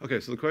 Okay,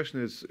 so the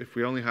question is, if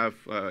we only have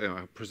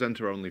a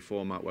presenter-only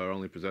format where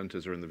only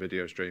presenters are in the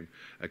video stream,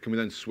 can we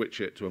then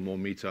switch it to a more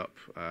meetup,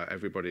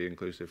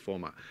 everybody-inclusive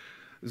format?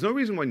 There's no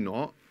reason why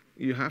not.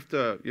 You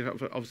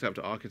obviously have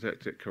to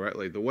architect it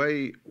correctly. The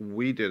way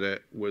we did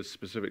it was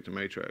specific to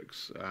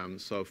Matrix.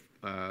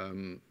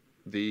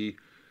 The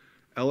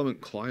Element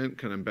client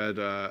can embed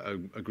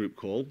a group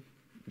call,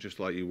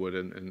 just like you would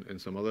in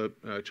some other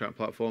chat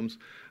platforms,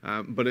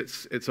 but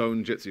it's its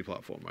own Jitsi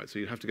platform, right? So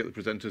you have to get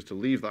the presenters to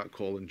leave that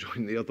call and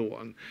join the other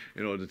one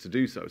in order to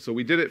do so. So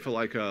we did it for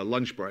like a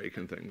lunch break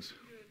and things.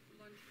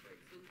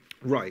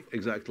 Right,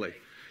 exactly.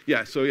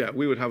 Yeah, so yeah,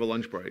 we would have a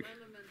lunch break.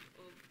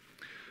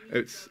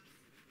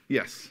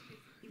 Yes.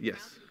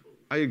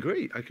 I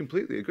agree. I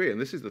completely agree. And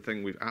this is the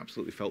thing we've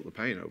absolutely felt the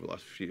pain over the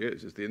last few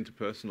years, is the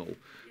interpersonal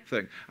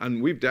thing.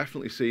 And we've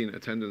definitely seen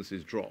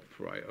attendances drop,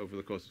 right, over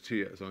the course of 2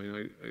 years. I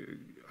mean,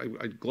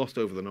 I glossed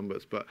over the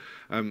numbers, but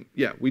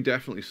yeah, we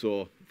definitely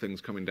saw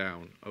things coming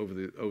down over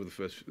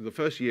the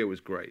first year was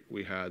great.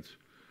 We had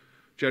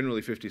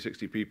generally 50,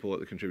 60 people at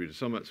the Contributor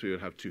Summits. We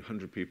would have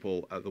 200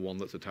 people at the one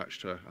that's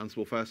attached to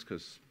Ansible Fest,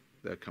 because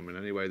they're coming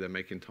anyway. They're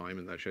making time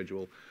in their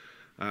schedule.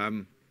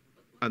 And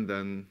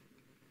then,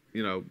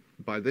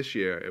 by this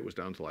year, it was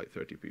down to like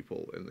 30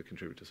 people in the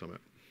Contributor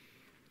Summit.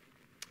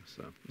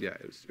 So yeah,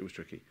 it was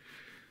tricky.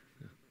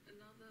 Yeah.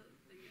 Another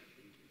thing I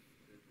think is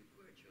good with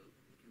virtual,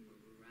 we can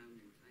move around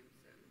in time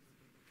zones.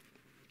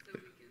 So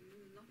we can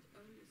not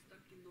only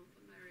stuck in North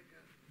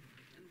America,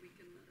 and we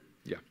can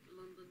take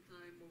London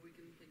time, or we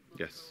can take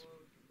Moscow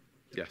or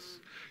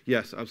Japan.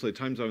 Yes, absolutely.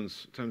 Time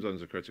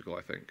zones are critical,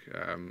 I think.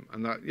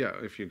 And that, yeah,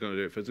 if you're going to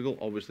do it physical,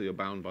 obviously you're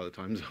bound by the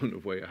time zone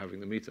of where you're having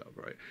the meetup,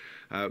 right?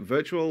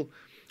 Virtual.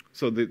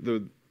 So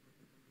the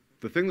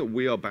thing that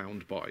we are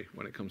bound by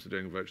when it comes to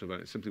doing a virtual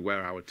event is simply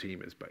where our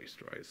team is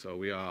based, right? So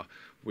we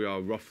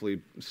are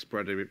roughly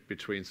spread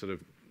between sort of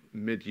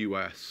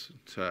mid-US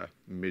to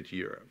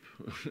mid-Europe.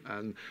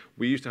 And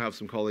we used to have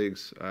some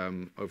colleagues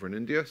over in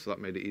India, so that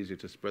made it easier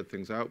to spread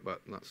things out,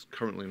 but that's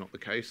currently not the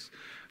case.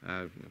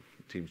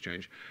 Teams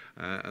change.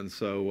 And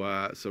so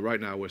right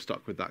now we're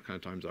stuck with that kind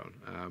of time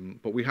zone.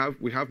 But we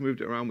have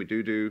moved it around. We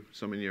do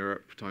some in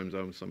Europe time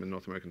zone, some in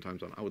North American time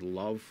zone. I would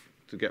love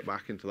to get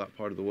back into that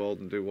part of the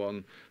world and do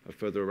one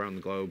further around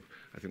the globe.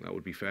 I think that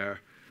would be fair.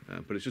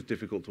 But it's just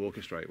difficult to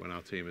orchestrate when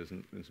our team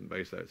isn't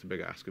based there. It's a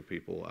big ask of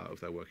people out of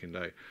their working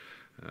day.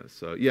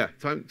 So yeah,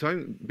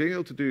 being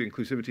able to do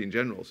inclusivity in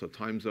general, so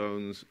time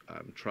zones,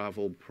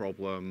 travel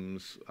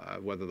problems,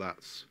 whether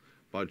that's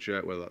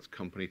budget, whether that's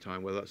company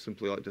time, whether that's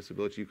simply like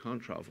disability, you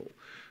can't travel.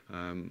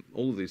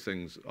 All of these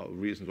things are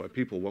reasons why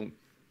people won't.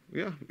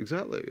 Yeah,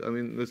 exactly. I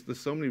mean,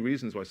 there's so many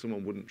reasons why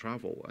someone wouldn't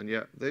travel, and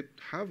yet they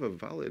have a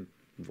valid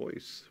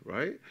voice,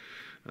 right?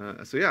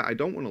 So yeah, I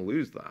don't want to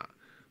lose that.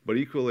 But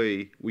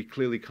equally, we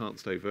clearly can't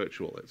stay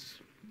virtual.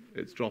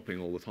 It's dropping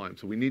all the time.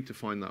 So we need to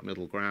find that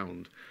middle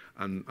ground.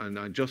 And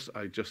I'm just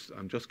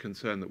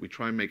concerned that we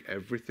try and make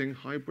everything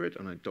hybrid,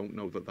 and I don't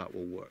know that that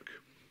will work.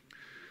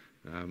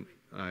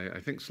 I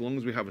think so long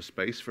as we have a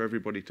space for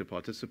everybody to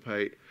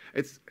participate,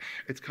 it's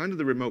kind of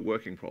the remote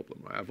working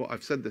problem, right?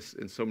 I've said this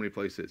in so many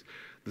places.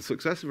 The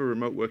success of a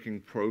remote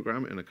working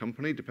program in a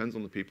company depends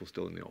on the people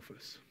still in the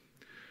office.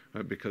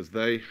 Right, because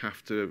they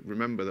have to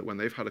remember that when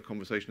they've had a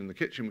conversation in the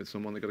kitchen with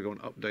someone, they've got to go and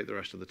update the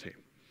rest of the team.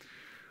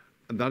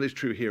 And that is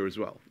true here as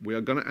well. We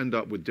are going to end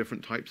up with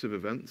different types of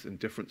events in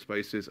different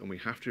spaces, and we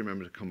have to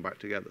remember to come back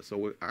together.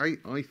 So I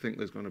think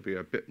there's going to be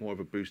a bit more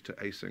of a boost to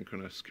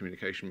asynchronous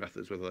communication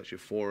methods, whether that's your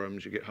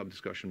forums, your GitHub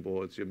discussion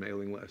boards, your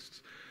mailing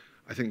lists.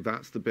 I think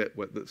that's the bit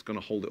that's going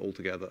to hold it all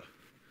together.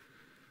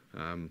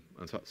 And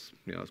so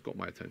that's got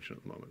my attention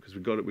at the moment, because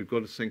we've got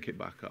to sync it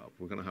back up.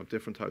 We're going to have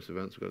different types of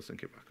events. We've got to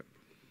sync it back up.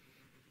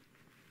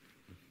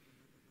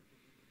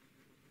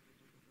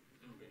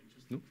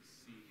 No?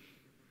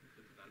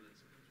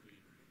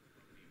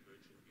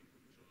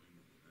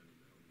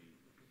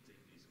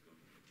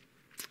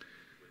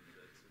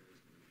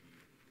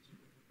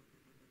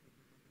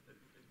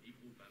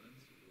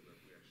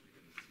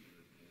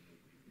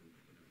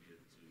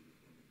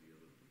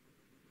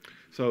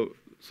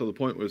 So the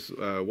point was,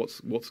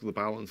 what's the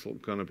balance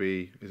going to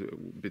be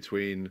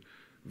between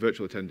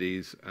virtual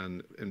attendees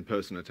and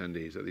in-person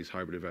attendees at these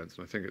hybrid events?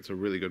 And I think it's a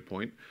really good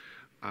point.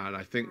 And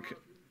I think,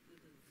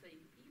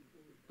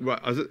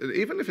 right,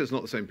 even if it's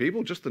not the same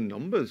people, just the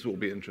numbers will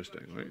be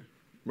interesting, right?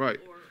 Right.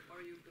 Or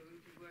are you going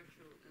to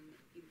virtual and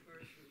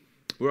in-person?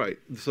 Right.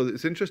 So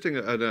it's interesting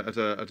at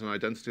an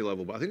identity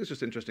level, but I think it's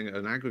just interesting at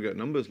an aggregate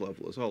numbers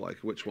level as well, like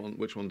which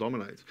one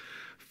dominates.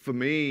 For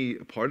me,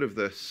 part of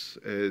this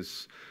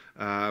is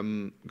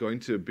going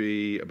to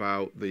be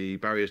about the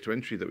barriers to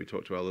entry that we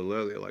talked about a little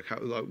earlier. Like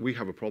we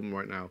have a problem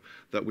right now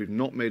that we've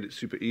not made it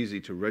super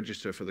easy to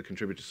register for the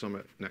Contributor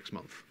Summit next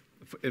month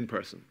in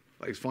person.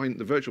 Like it's fine,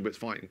 the virtual bit's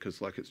fine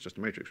because like it's just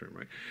a matrix room,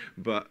 right?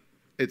 But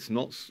it's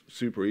not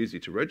super easy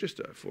to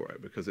register for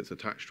it because it's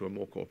attached to a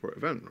more corporate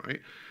event,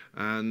 right?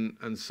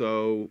 And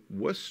so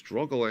we're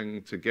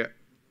struggling to get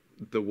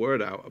the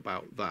word out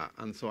about that.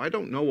 And so I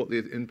don't know what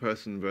the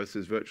in-person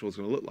versus virtual is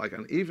going to look like,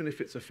 and even if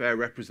it's a fair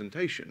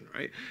representation,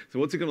 right? So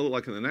what's it going to look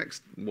like in the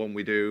next one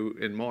we do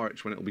in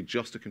March when it'll be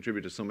just a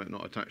Contributor Summit,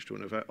 not attached to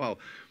an event? Well,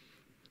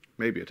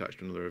 maybe attached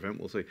to another event,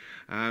 we'll see.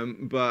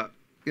 But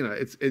you know,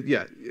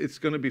 it's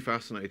going to be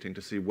fascinating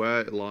to see where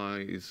it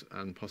lies,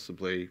 and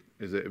possibly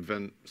is it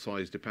event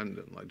size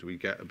dependent? Like, do we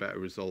get a better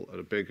result at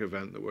a big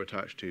event that we're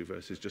attached to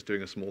versus just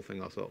doing a small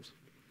thing ourselves?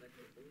 That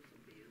could also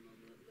be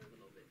another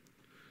level of it.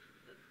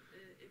 That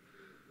if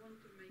you want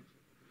to make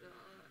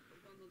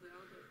one or the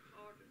other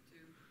harder to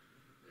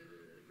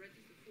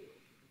register for,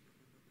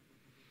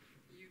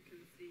 you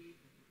can see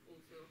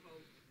also how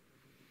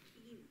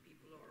keen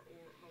people are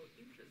or how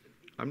interested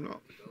people are going.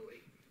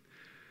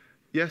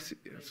 Yes,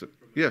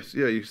 yeah,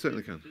 you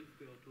certainly can. Since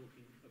we are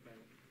talking about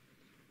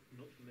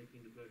not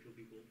making the virtual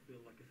people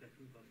feel like a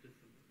second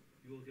participant,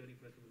 you're the only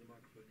person with a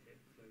microphone here,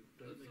 so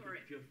don't make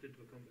it just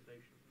into a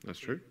conversation. That's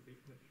true.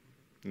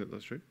 Yeah,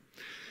 that's true.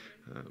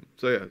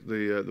 So yeah,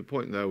 the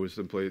point there was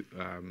simply,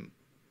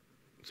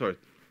 sorry,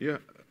 yeah,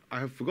 I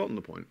have forgotten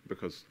the point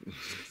because,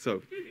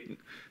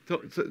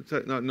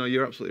 no,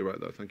 you're absolutely right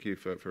though. Thank you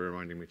for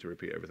reminding me to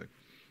repeat everything.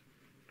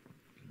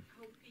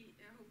 How keen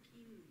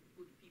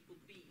would people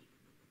be?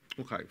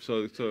 Okay,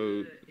 so if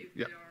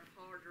yeah, they are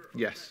harder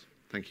yes,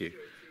 thank you.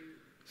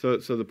 So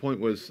the point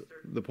was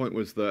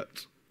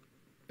that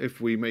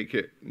if we make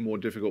it more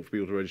difficult for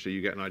people to register,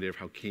 you get an idea of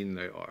how keen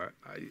they are.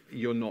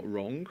 You're not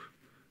wrong,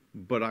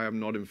 but I am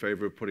not in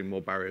favor of putting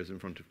more barriers in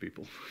front of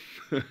people.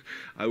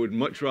 I would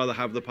much rather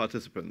have the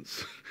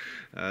participants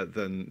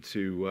than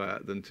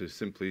to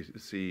simply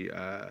see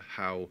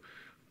how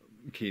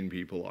keen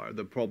people are.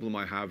 The problem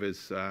I have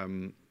is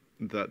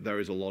that there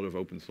is a lot of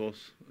open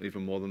source,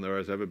 even more than there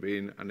has ever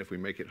been, and if we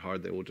make it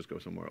hard, they will just go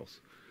somewhere else.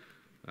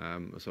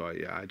 So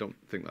I don't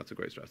think that's a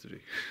great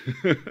strategy.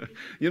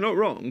 You're not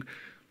wrong,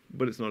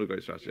 but it's not a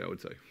great strategy, I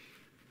would say.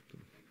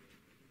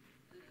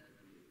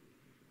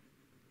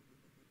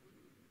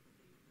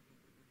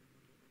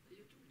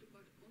 You talked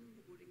about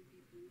onboarding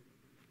people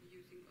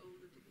using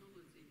older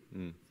technology.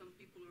 Mm. Some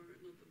people are not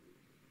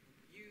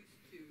used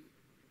to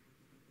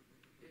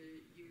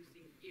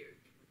using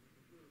ERC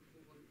for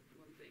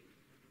one thing.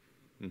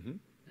 Mm-hmm.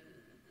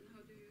 And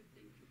how do you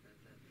think about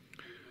that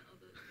and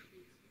other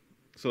things?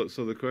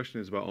 So the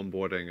question is about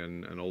onboarding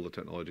and all the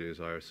technologies,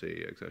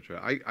 IRC, etc.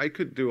 I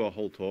could do a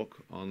whole talk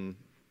on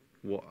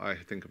what I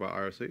think about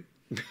IRC.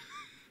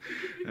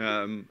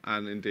 And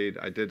indeed,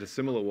 I did a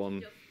similar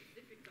one. Just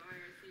specific to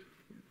IRC.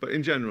 But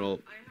in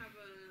general, I have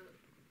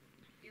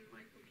in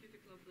my computer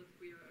club that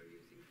we are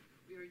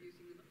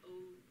using an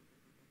old,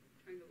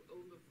 kind of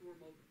older form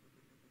of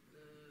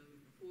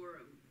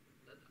forum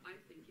that I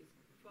think is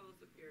far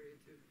superior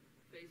to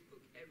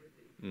Facebook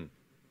everything. Mm.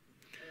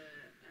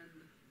 And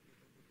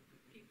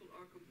people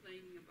are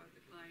complaining about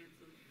the clients,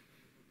 and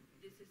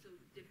this is so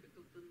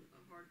difficult and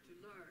hard to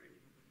learn.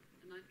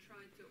 And I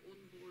try to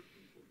onboard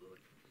people,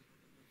 but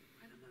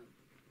I don't know.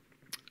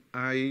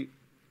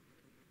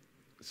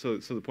 So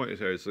the point is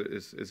here,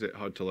 is it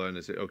hard to learn?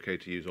 Is it okay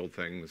to use old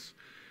things?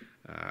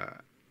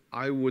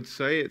 I would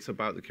say it's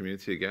about the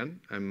community again,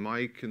 and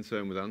my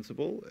concern with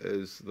Ansible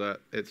is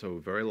that it's a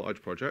very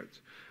large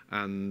project,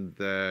 and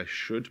there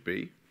should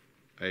be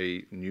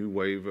a new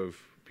wave of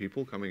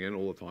people coming in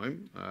all the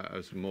time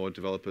as more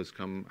developers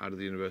come out of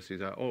the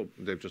universities. Oh,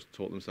 they've just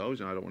taught themselves,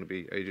 and I don't want to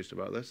be ageist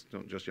about this.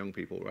 Not just young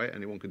people, right?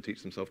 Anyone can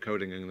teach themselves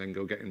coding and then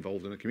go get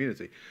involved in a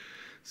community.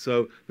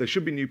 So there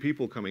should be new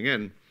people coming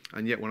in,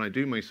 and yet when I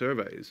do my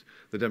surveys,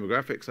 the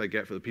demographics I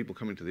get for the people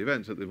coming to the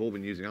events that they've all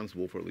been using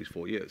Ansible for at least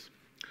 4 years.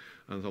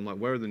 And so I'm like,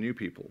 where are the new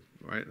people,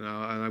 right?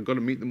 Now, and I've got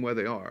to meet them where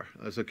they are.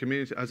 As a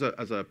community, as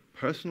a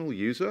personal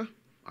user,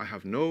 I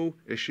have no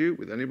issue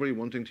with anybody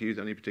wanting to use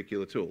any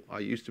particular tool. I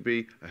used to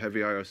be a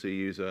heavy IRC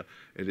user.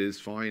 It is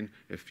fine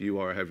if you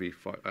are a heavy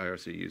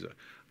IRC user.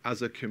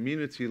 As a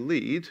community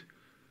lead,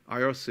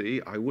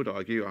 IRC, I would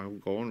argue, I will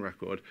go on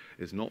record,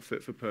 is not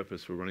fit for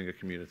purpose for running a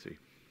community.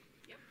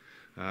 Yep.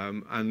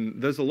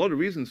 And there's a lot of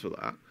reasons for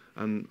that.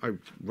 And I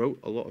wrote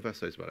a lot of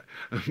essays about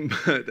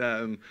it.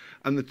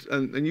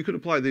 And you could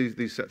apply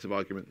these sets of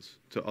arguments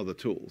to other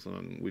tools,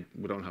 and we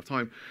don't have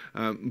time.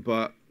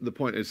 But the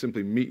point is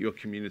simply meet your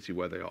community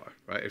where they are,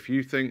 right? If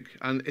you think,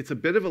 and it's a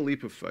bit of a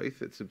leap of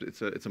faith. It's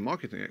a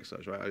marketing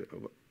exercise, right?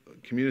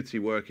 Community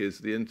work is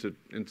the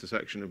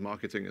intersection of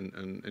marketing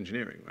and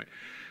engineering, right?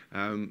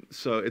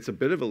 So it's a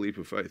bit of a leap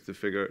of faith to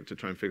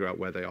try and figure out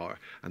where they are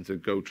and to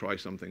go try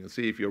something and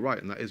see if you're right,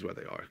 and that is where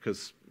they are.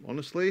 Because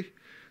honestly,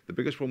 the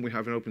biggest problem we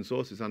have in open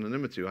source is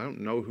anonymity. I don't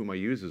know who my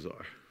users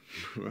are,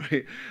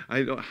 right? I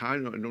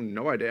have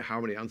no idea how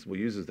many Ansible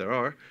users there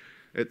are.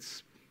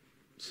 It's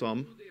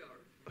some,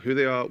 who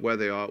they are, where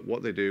they are,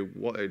 what they do,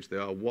 what age they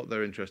are, what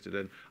they're interested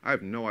in. I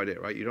have no idea,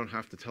 right? You don't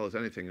have to tell us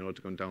anything in order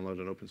to go and download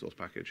an open source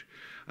package.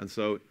 And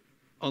so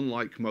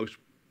unlike most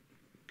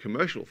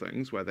commercial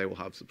things where they will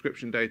have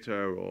subscription data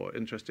or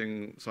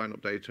interesting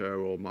sign-up data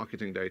or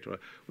marketing data,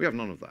 we have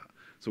none of that.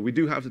 So we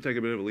do have to take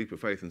a bit of a leap of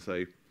faith and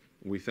say,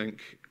 we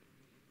think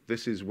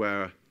this is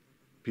where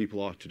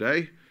people are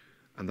today,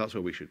 and that's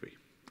where we should be.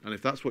 And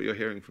if that's what you're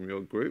hearing from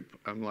your group,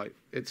 I'm like,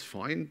 it's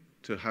fine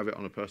to have it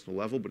on a personal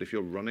level, but if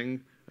you're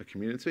running a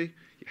community,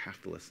 you have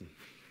to listen.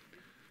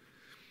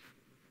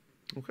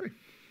 Okay.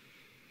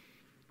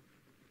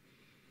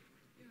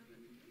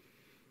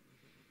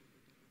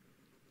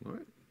 All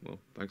right. Well,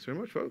 thanks very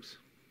much, folks.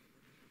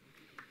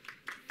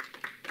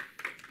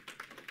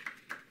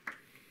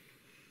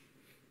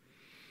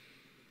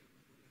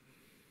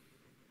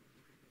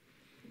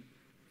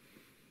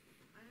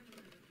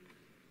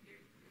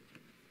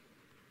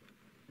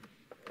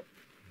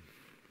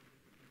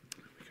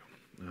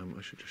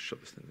 I should just shut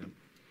this thing down.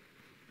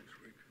 Next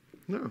week.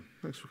 No,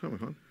 thanks for coming,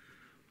 hon.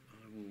 I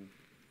will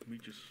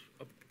meet you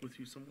up with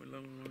you somewhere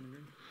along the line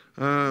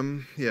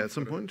again. Yeah, at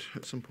some point.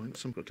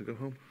 Some got to go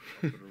home.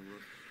 I've got to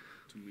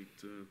rush to meet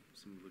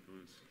some of the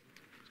guys.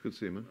 It's good to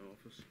see you, man. In my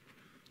office.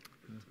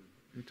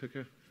 You take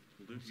care.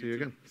 Will do. See you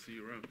again. See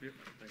you around. Yep.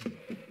 Thanks.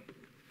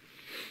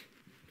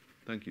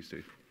 Thank you,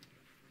 Steve.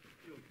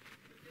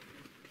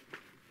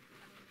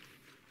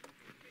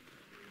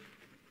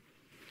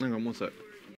 Hang on one sec.